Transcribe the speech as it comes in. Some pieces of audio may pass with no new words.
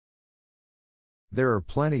There are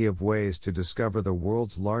plenty of ways to discover the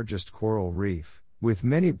world's largest coral reef, with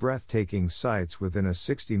many breathtaking sights within a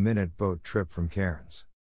 60-minute boat trip from Cairns.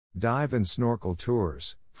 Dive and snorkel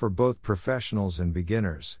tours, for both professionals and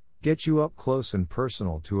beginners, get you up close and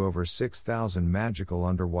personal to over 6,000 magical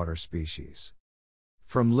underwater species.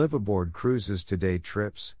 From live-aboard cruises to day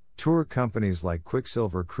trips, tour companies like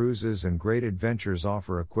Quicksilver Cruises and Great Adventures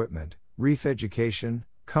offer equipment, reef education,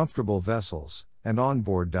 comfortable vessels, and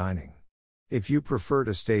onboard dining. If you prefer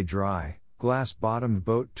to stay dry, glass-bottomed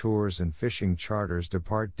boat tours and fishing charters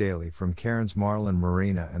depart daily from Cairns Marlin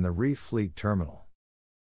Marina and the Reef Fleet Terminal.